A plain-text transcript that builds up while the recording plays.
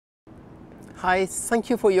Hi, thank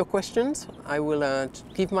you for your questions. I will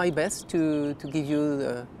give my best to give you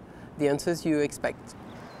the answers you expect.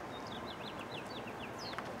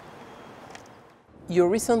 You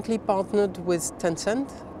recently partnered with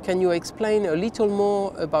Tencent. Can you explain a little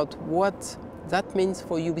more about what that means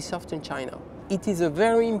for Ubisoft in China? It is a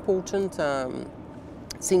very important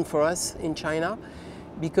thing for us in China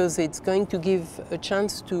because it's going to give a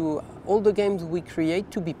chance to all the games we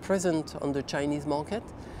create to be present on the Chinese market.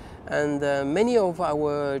 And many of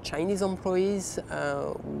our Chinese employees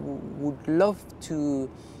would love to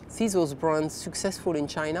see those brands successful in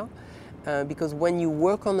China because when you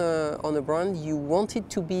work on a brand, you want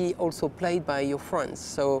it to be also played by your friends.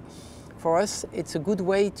 So for us, it's a good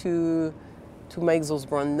way to make those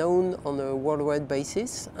brands known on a worldwide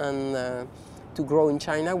basis and to grow in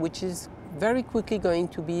China, which is very quickly going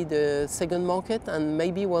to be the second market and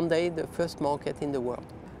maybe one day the first market in the world.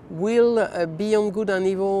 Will Beyond Good and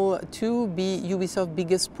Evil 2 be Ubisoft's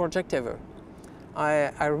biggest project ever?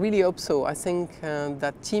 I really hope so. I think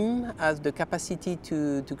that team has the capacity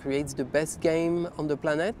to create the best game on the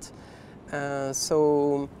planet.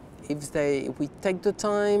 So if we take the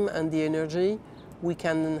time and the energy, we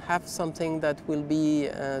can have something that will be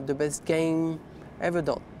the best game ever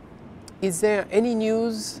done. Is there any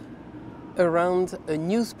news around a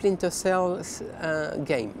new Splinter Cell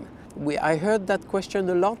game? I heard that question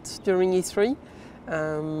a lot during E3.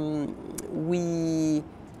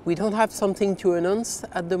 We don't have something to announce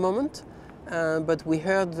at the moment, but we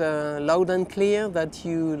heard loud and clear that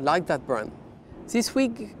you like that brand. This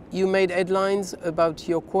week you made headlines about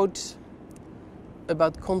your quote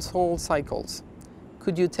about console cycles.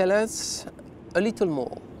 Could you tell us a little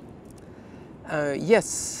more?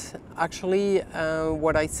 Yes, actually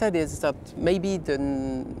what I said is that maybe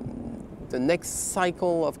the next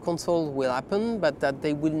cycle of console will happen, but that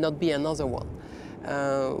there will not be another one.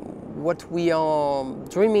 What we are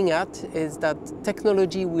dreaming at is that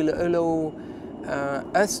technology will allow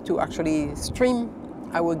us to actually stream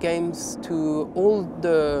our games to all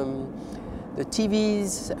the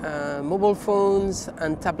TVs, mobile phones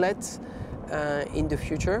and tablets in the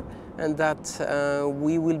future, and that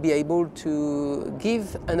we will be able to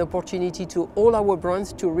give an opportunity to all our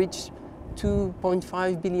brands to reach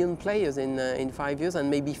 2.5 billion players in 5 years and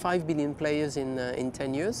maybe 5 billion players in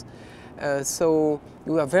 10 years. So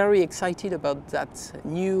we are very excited about that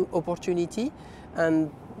new opportunity. And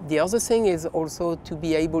the other thing is also to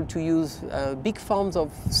be able to use big farms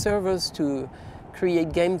of servers to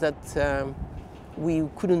create games that we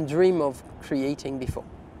couldn't dream of creating before.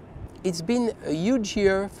 It's been a huge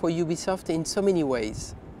year for Ubisoft in so many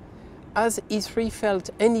ways. Has E3 felt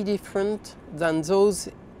any different than those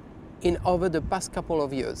in over the past couple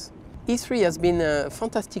of years? E3 has been a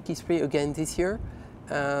fantastic E3 again this year.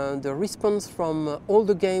 The response from all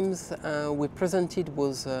the games we presented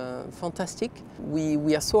was fantastic.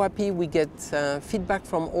 We are so happy we get feedback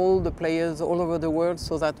from all the players all over the world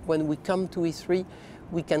so that when we come to E3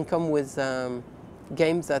 we can come with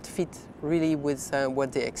games that fit really with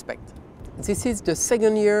what they expect. This is the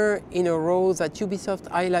second year in a row that Ubisoft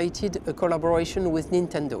highlighted a collaboration with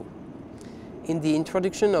Nintendo. In the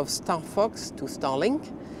introduction of Star Fox to Starlink,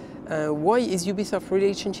 why is Ubisoft's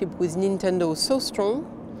relationship with Nintendo so strong,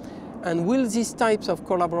 and will these types of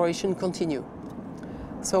collaboration continue?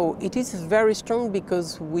 So it is very strong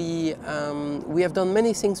because we have done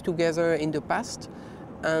many things together in the past,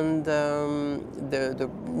 and the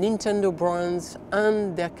Nintendo brands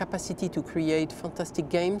and their capacity to create fantastic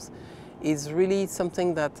games is really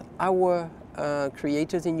something that our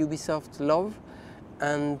creators in Ubisoft love.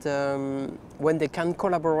 And when they can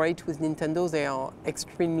collaborate with Nintendo, they are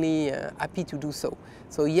extremely happy to do so.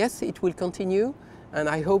 So yes, it will continue, and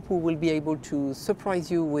I hope we will be able to surprise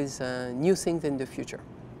you with new things in the future.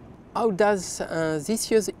 How does this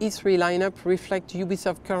year's E3 lineup reflect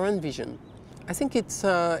Ubisoft's current vision? I think it's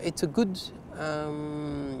a good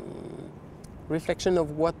reflection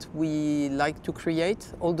of what we like to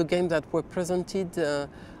create. All the games that were presented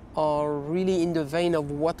are really in the vein of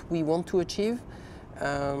what we want to achieve.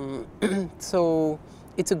 So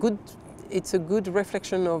it's a good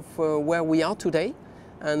reflection of where we are today,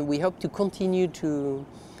 and we hope to continue to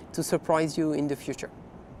surprise you in the future.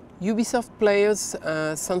 Ubisoft players'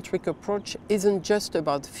 centric approach isn't just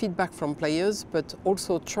about feedback from players, but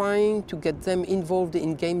also trying to get them involved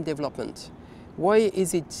in game development. Why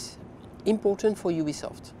is it important for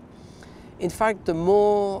Ubisoft? In fact, the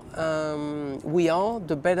more we are,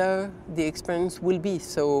 the better the experience will be.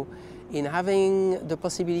 So in having the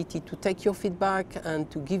possibility to take your feedback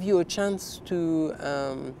and to give you a chance to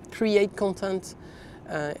create content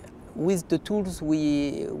with the tools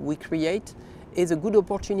we create is a good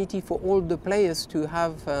opportunity for all the players to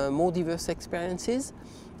have more diverse experiences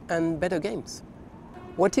and better games.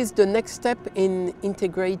 What is the next step in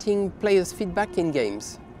integrating players' feedback in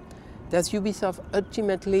games? Does Ubisoft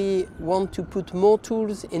ultimately want to put more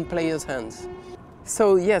tools in players' hands?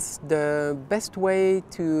 So yes, the best way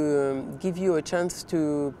to give you a chance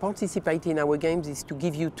to participate in our games is to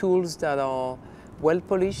give you tools that are well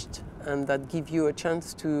polished and that give you a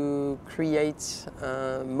chance to create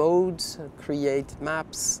modes, create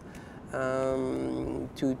maps,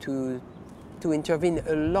 to intervene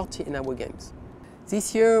a lot in our games.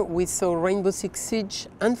 This year we saw Rainbow Six Siege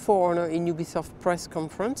and For Honor in Ubisoft press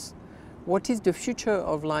conference. What is the future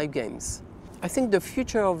of live games? I think the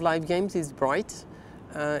future of live games is bright.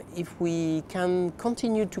 If we can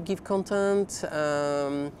continue to give content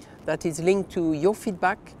that is linked to your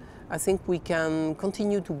feedback, I think we can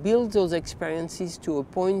continue to build those experiences to a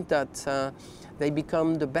point that they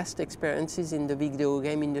become the best experiences in the video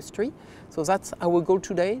game industry. So that's our goal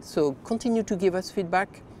today. So continue to give us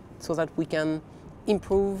feedback so that we can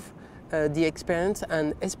improve the experience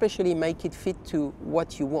and especially make it fit to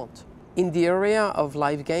what you want. In the area of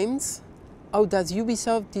live games, how does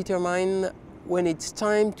Ubisoft determine when it's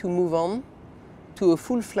time to move on to a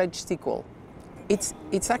full-fledged sequel?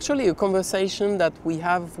 It's actually a conversation that we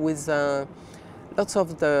have with lots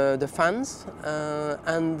of the fans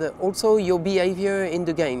and also your behavior in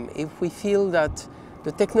the game. If we feel that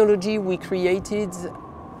the technology we created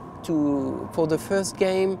for the first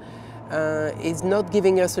game is not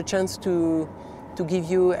giving us a chance to give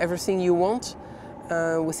you everything you want,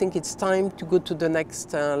 we think it's time to go to the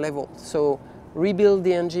next level. So rebuild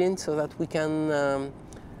the engine so that we can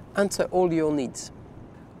answer all your needs.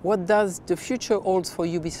 What does the future hold for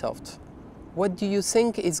Ubisoft? What do you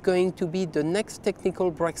think is going to be the next technical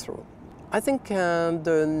breakthrough? I think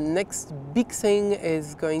the next big thing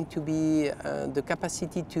is going to be the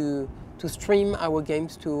capacity to stream our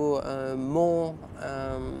games to more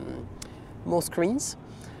screens,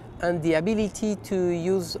 and the ability to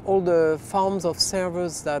use all the farms of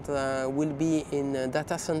servers that will be in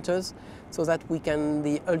data centers so that we can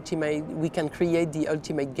create the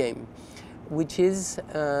ultimate game, which is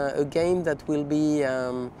a game that will be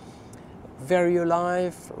very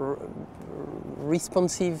alive,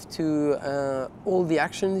 responsive to all the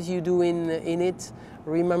actions you do in it,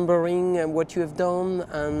 remembering what you have done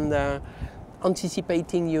and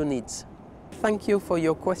anticipating your needs. Thank you for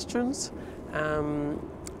your questions.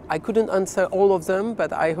 I couldn't answer all of them,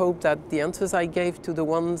 but I hope that the answers I gave to the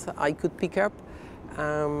ones I could pick up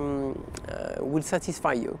will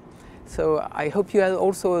satisfy you. So I hope you had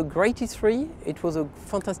also a great E3. It was a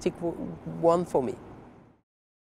fantastic one for me.